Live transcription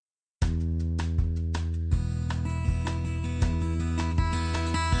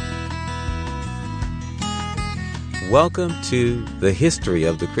Welcome to The History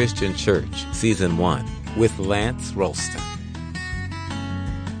of the Christian Church, Season 1, with Lance Rolston.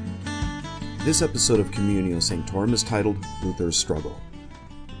 This episode of Communio Sanctorum is titled Luther's Struggle.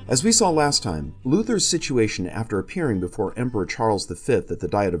 As we saw last time, Luther's situation after appearing before Emperor Charles V at the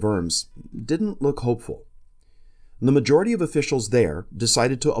Diet of Worms didn't look hopeful. The majority of officials there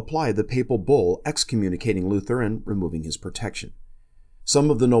decided to apply the papal bull excommunicating Luther and removing his protection.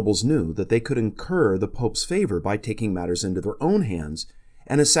 Some of the nobles knew that they could incur the Pope's favor by taking matters into their own hands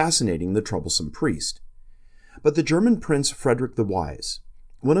and assassinating the troublesome priest. But the German Prince Frederick the Wise,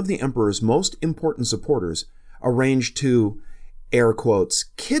 one of the emperor's most important supporters, arranged to, air quotes,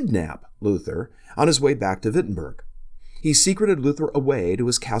 kidnap Luther on his way back to Wittenberg. He secreted Luther away to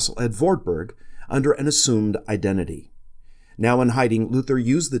his castle at Wartburg under an assumed identity. Now in hiding, Luther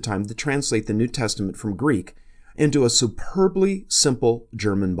used the time to translate the New Testament from Greek into a superbly simple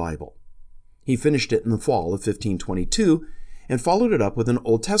German Bible. He finished it in the fall of 1522 and followed it up with an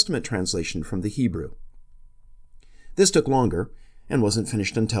Old Testament translation from the Hebrew. This took longer and wasn't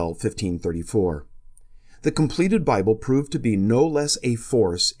finished until 1534. The completed Bible proved to be no less a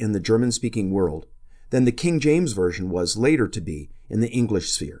force in the German-speaking world than the King James Version was later to be in the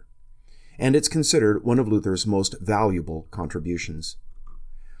English sphere, and it's considered one of Luther's most valuable contributions.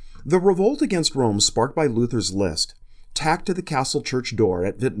 The revolt against Rome sparked by Luther's list, tacked to the castle church door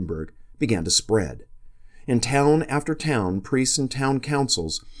at Wittenberg, began to spread. In town after town, priests and town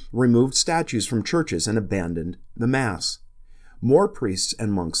councils removed statues from churches and abandoned the Mass. More priests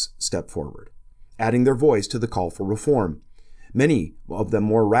and monks stepped forward, adding their voice to the call for reform, many of them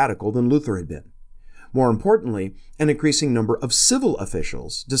more radical than Luther had been. More importantly, an increasing number of civil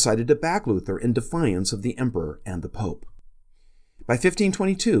officials decided to back Luther in defiance of the emperor and the pope. By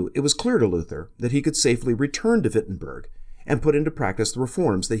 1522, it was clear to Luther that he could safely return to Wittenberg and put into practice the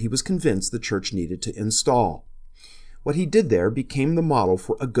reforms that he was convinced the church needed to install. What he did there became the model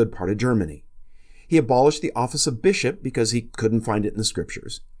for a good part of Germany. He abolished the office of bishop because he couldn't find it in the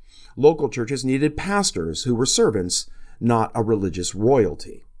scriptures. Local churches needed pastors who were servants, not a religious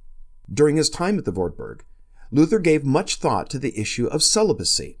royalty. During his time at the Wartburg, Luther gave much thought to the issue of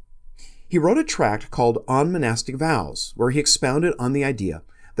celibacy. He wrote a tract called On Monastic Vows, where he expounded on the idea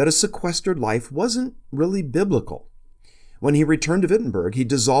that a sequestered life wasn't really biblical. When he returned to Wittenberg, he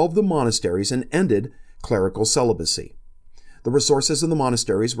dissolved the monasteries and ended clerical celibacy. The resources of the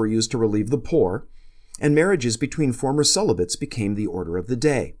monasteries were used to relieve the poor, and marriages between former celibates became the order of the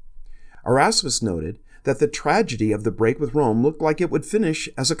day. Erasmus noted that the tragedy of the break with Rome looked like it would finish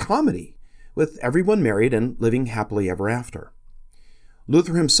as a comedy, with everyone married and living happily ever after.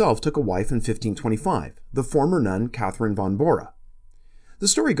 Luther himself took a wife in 1525, the former nun Catherine von Bora. The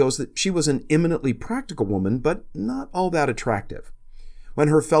story goes that she was an eminently practical woman, but not all that attractive. When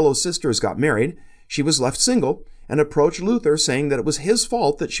her fellow sisters got married, she was left single and approached Luther saying that it was his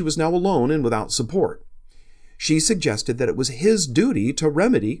fault that she was now alone and without support. She suggested that it was his duty to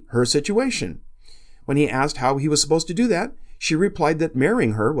remedy her situation. When he asked how he was supposed to do that, she replied that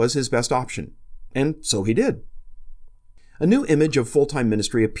marrying her was his best option. And so he did. A new image of full-time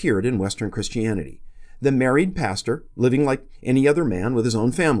ministry appeared in Western Christianity, the married pastor living like any other man with his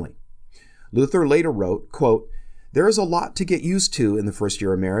own family. Luther later wrote, quote, "There is a lot to get used to in the first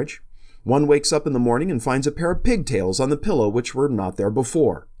year of marriage. One wakes up in the morning and finds a pair of pigtails on the pillow which were not there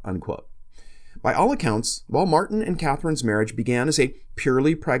before," unquote. By all accounts, while Martin and Catherine's marriage began as a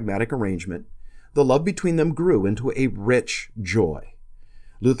purely pragmatic arrangement, the love between them grew into a rich joy.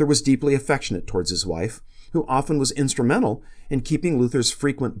 Luther was deeply affectionate towards his wife, who often was instrumental in keeping Luther's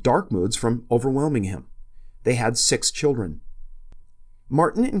frequent dark moods from overwhelming him. They had 6 children.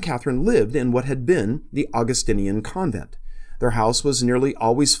 Martin and Catherine lived in what had been the Augustinian convent. Their house was nearly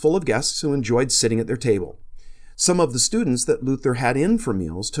always full of guests who enjoyed sitting at their table. Some of the students that Luther had in for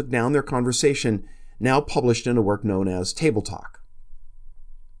meals took down their conversation, now published in a work known as Table Talk.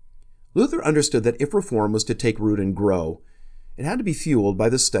 Luther understood that if reform was to take root and grow, it had to be fueled by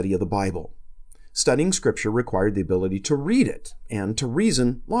the study of the Bible. Studying Scripture required the ability to read it and to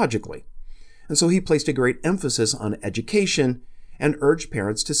reason logically. And so he placed a great emphasis on education and urged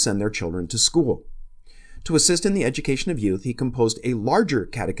parents to send their children to school. To assist in the education of youth, he composed a larger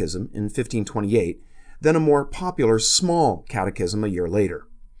catechism in 1528, then a more popular small catechism a year later.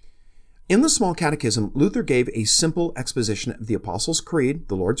 In the small catechism, Luther gave a simple exposition of the Apostles' Creed,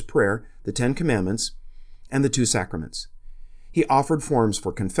 the Lord's Prayer, the 10 Commandments, and the 2 sacraments. He offered forms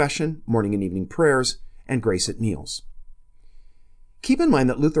for confession, morning and evening prayers, and grace at meals. Keep in mind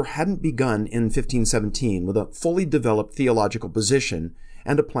that Luther hadn't begun in 1517 with a fully developed theological position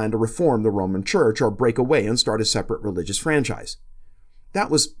and a plan to reform the Roman Church or break away and start a separate religious franchise. That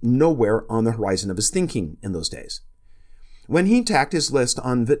was nowhere on the horizon of his thinking in those days. When he tacked his list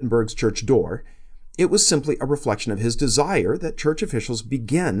on Wittenberg's church door, it was simply a reflection of his desire that church officials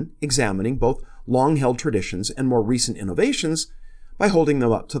begin examining both long-held traditions and more recent innovations by holding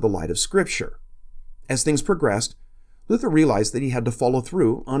them up to the light of Scripture. As things progressed, Luther realized that he had to follow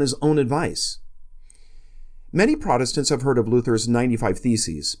through on his own advice. Many Protestants have heard of Luther's 95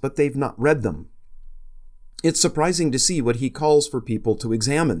 Theses, but they've not read them. It's surprising to see what he calls for people to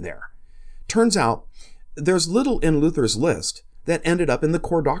examine there. Turns out, there's little in Luther's list that ended up in the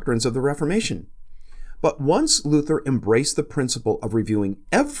core doctrines of the Reformation. But once Luther embraced the principle of reviewing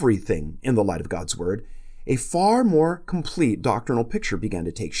everything in the light of God's Word, a far more complete doctrinal picture began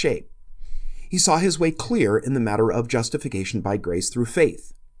to take shape. He saw his way clear in the matter of justification by grace through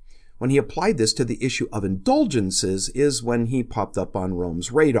faith. When he applied this to the issue of indulgences is when he popped up on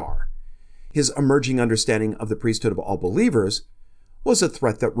Rome's radar. His emerging understanding of the priesthood of all believers was a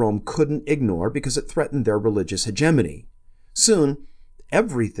threat that Rome couldn't ignore because it threatened their religious hegemony. Soon,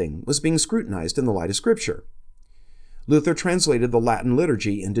 everything was being scrutinized in the light of Scripture. Luther translated the Latin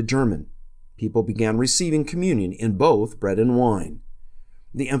liturgy into German. People began receiving communion in both bread and wine.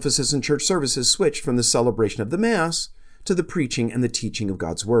 The emphasis in church services switched from the celebration of the Mass to the preaching and the teaching of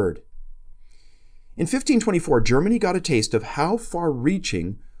God's Word. In 1524, Germany got a taste of how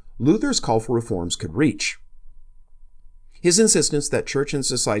far-reaching Luther's call for reforms could reach. His insistence that church and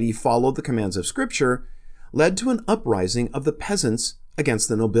society follow the commands of Scripture led to an uprising of the peasants against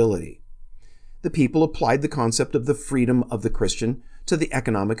the nobility. The people applied the concept of the freedom of the Christian to the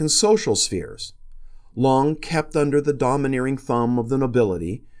economic and social spheres. Long kept under the domineering thumb of the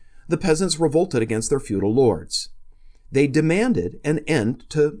nobility, the peasants revolted against their feudal lords. They demanded an end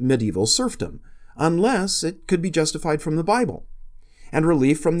to medieval serfdom, unless it could be justified from the Bible, and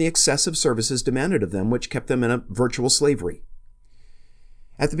relief from the excessive services demanded of them, which kept them in a virtual slavery.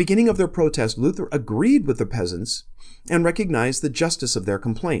 At the beginning of their protest, Luther agreed with the peasants and recognized the justice of their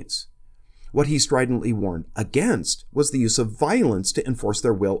complaints. What he stridently warned against was the use of violence to enforce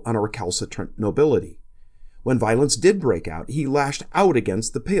their will on a recalcitrant nobility. When violence did break out, he lashed out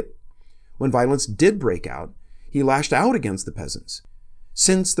against the peasants.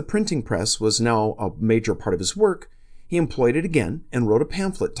 Since the printing press was now a major part of his work, he employed it again and wrote a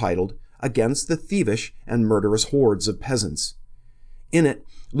pamphlet titled Against the Thievish and Murderous Hordes of Peasants. In it,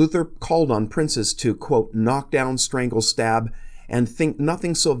 Luther called on princes to, quote, knock down, strangle, stab, and think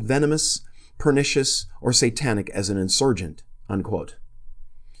nothing so venomous, pernicious, or satanic as an insurgent, unquote.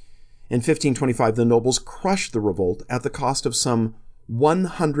 In 1525, the nobles crushed the revolt at the cost of some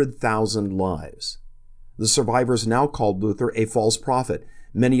 100,000 lives. The survivors now called Luther a false prophet.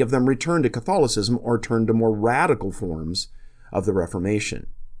 Many of them returned to Catholicism or turned to more radical forms of the Reformation.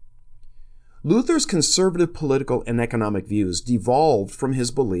 Luther's conservative political and economic views devolved from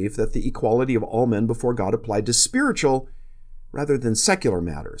his belief that the equality of all men before God applied to spiritual rather than secular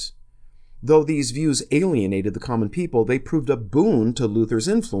matters. Though these views alienated the common people, they proved a boon to Luther's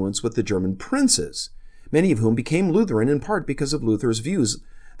influence with the German princes, many of whom became Lutheran in part because of Luther's views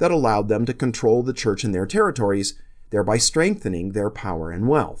that allowed them to control the church in their territories, thereby strengthening their power and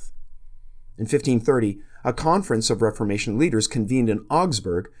wealth. In 1530, a conference of Reformation leaders convened in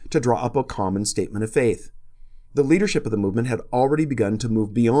Augsburg to draw up a common statement of faith. The leadership of the movement had already begun to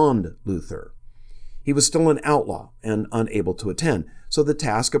move beyond Luther. He was still an outlaw and unable to attend, so the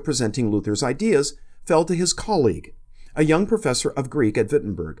task of presenting Luther's ideas fell to his colleague, a young professor of Greek at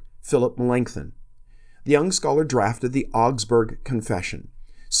Wittenberg, Philip Melanchthon. The young scholar drafted the Augsburg Confession,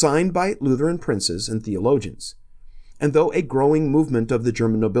 signed by Lutheran princes and theologians. And though a growing movement of the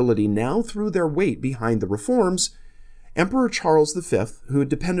German nobility now threw their weight behind the reforms, Emperor Charles V, who had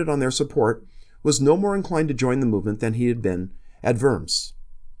depended on their support, was no more inclined to join the movement than he had been at Worms.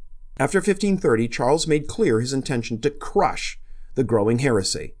 After 1530, Charles made clear his intention to crush the growing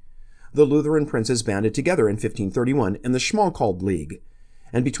heresy. The Lutheran princes banded together in 1531 in the Schmalkald League,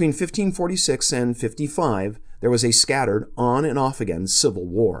 and between 1546 and 1555 there was a scattered, on and off again civil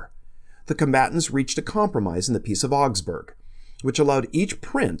war. The combatants reached a compromise in the Peace of Augsburg, which allowed each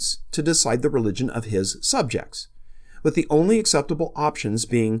prince to decide the religion of his subjects, with the only acceptable options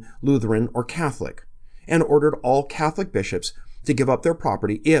being Lutheran or Catholic, and ordered all Catholic bishops to give up their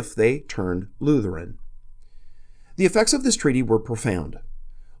property if they turned Lutheran. The effects of this treaty were profound.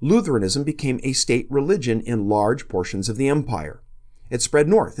 Lutheranism became a state religion in large portions of the empire. It spread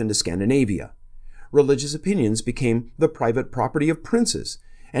north into Scandinavia. Religious opinions became the private property of princes,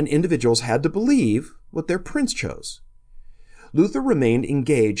 and individuals had to believe what their prince chose. Luther remained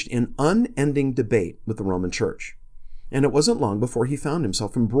engaged in unending debate with the Roman Church, and it wasn't long before he found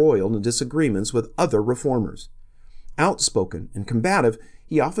himself embroiled in disagreements with other reformers. Outspoken and combative,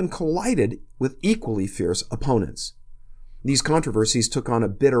 he often collided with equally fierce opponents. These controversies took on a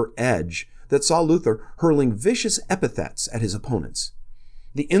bitter edge that saw Luther hurling vicious epithets at his opponents.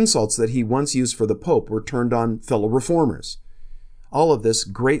 The insults that he once used for the Pope were turned on fellow reformers. All of this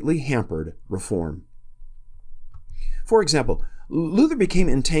greatly hampered reform. For example, Luther became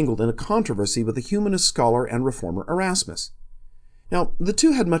entangled in a controversy with the humanist scholar and reformer Erasmus. Now, the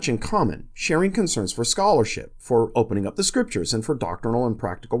two had much in common, sharing concerns for scholarship, for opening up the scriptures, and for doctrinal and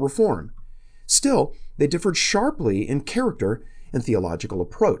practical reform. Still, they differed sharply in character and theological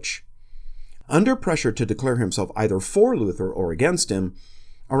approach. Under pressure to declare himself either for Luther or against him,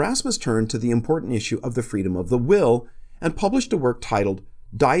 Erasmus turned to the important issue of the freedom of the will and published a work titled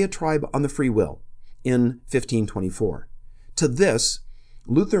Diatribe on the Free Will in 1524. To this,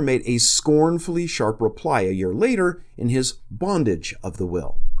 Luther made a scornfully sharp reply a year later in his Bondage of the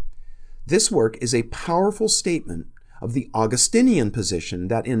Will. This work is a powerful statement of the Augustinian position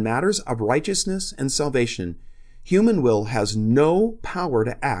that in matters of righteousness and salvation, human will has no power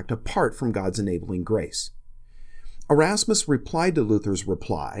to act apart from God's enabling grace. Erasmus replied to Luther's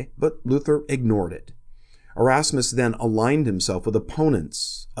reply, but Luther ignored it. Erasmus then aligned himself with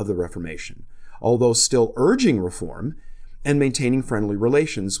opponents of the Reformation, although still urging reform and maintaining friendly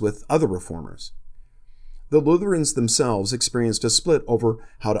relations with other reformers. The Lutherans themselves experienced a split over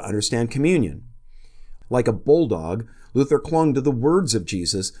how to understand communion. Like a bulldog, Luther clung to the words of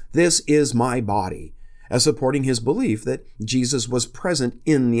Jesus, "This is my body," as supporting his belief that Jesus was present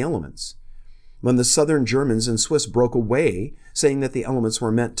in the elements. When the southern Germans and Swiss broke away, saying that the elements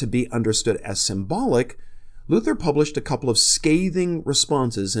were meant to be understood as symbolic, Luther published a couple of scathing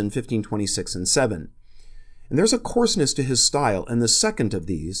responses in 1526 and 7. And there's a coarseness to his style in the second of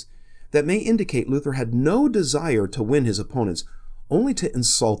these that may indicate Luther had no desire to win his opponents, only to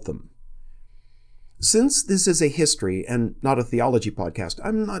insult them. Since this is a history and not a theology podcast,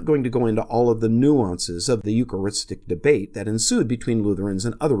 I'm not going to go into all of the nuances of the Eucharistic debate that ensued between Lutherans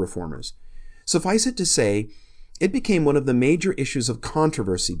and other reformers. Suffice it to say, it became one of the major issues of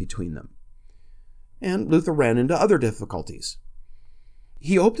controversy between them. And Luther ran into other difficulties.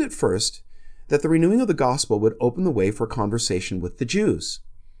 He hoped at first that the renewing of the gospel would open the way for conversation with the Jews.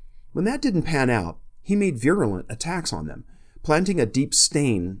 When that didn't pan out, he made virulent attacks on them, planting a deep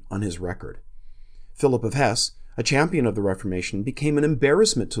stain on his record. Philip of Hesse, a champion of the Reformation, became an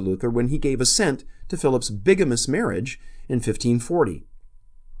embarrassment to Luther when he gave assent to Philip's bigamous marriage in 1540.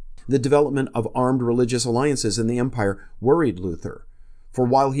 The development of armed religious alliances in the empire worried Luther, for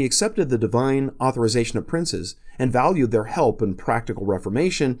while he accepted the divine authorization of princes and valued their help in practical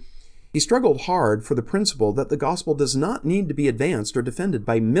reformation, he struggled hard for the principle that the gospel does not need to be advanced or defended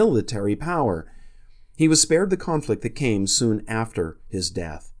by military power. He was spared the conflict that came soon after his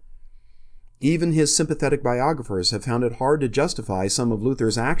death. Even his sympathetic biographers have found it hard to justify some of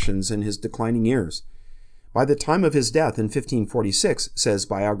Luther's actions in his declining years. By the time of his death in 1546, says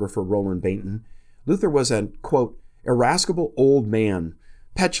biographer Roland Bainton, Luther was an, quote, irascible old man,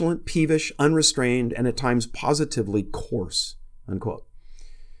 petulant, peevish, unrestrained, and at times positively coarse, unquote.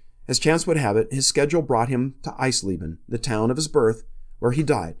 As chance would have it, his schedule brought him to Eisleben, the town of his birth, where he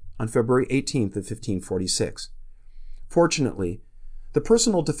died on February 18th of 1546. Fortunately, the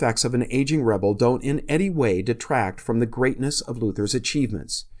personal defects of an aging rebel don't in any way detract from the greatness of Luther's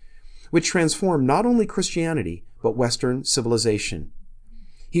achievements, which transformed not only Christianity, but Western civilization.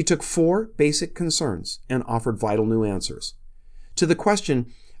 He took 4 basic concerns and offered vital new answers. To the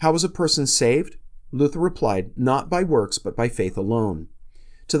question, how is a person saved? Luther replied, not by works, but by faith alone.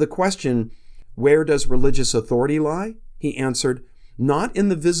 To the question, where does religious authority lie? He answered, not in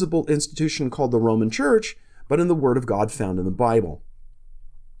the visible institution called the Roman Church, but in the Word of God found in the Bible.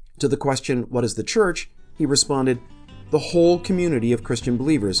 To the question, what is the Church? He responded, the whole community of Christian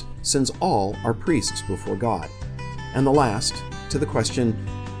believers, since all are priests before God. And the last, to the question,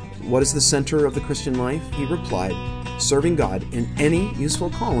 what is the center of the Christian life? He replied, serving God in any useful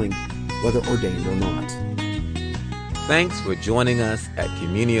calling, whether ordained or not. Thanks for joining us at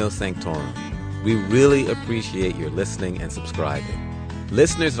Communio Sanctorum. We really appreciate your listening and subscribing.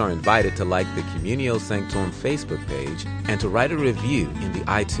 Listeners are invited to like the Communio Sanctorum Facebook page and to write a review in the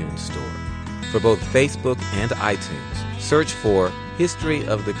iTunes store. For both Facebook and iTunes, search for History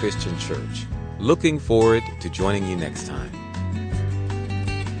of the Christian Church. Looking forward to joining you next time.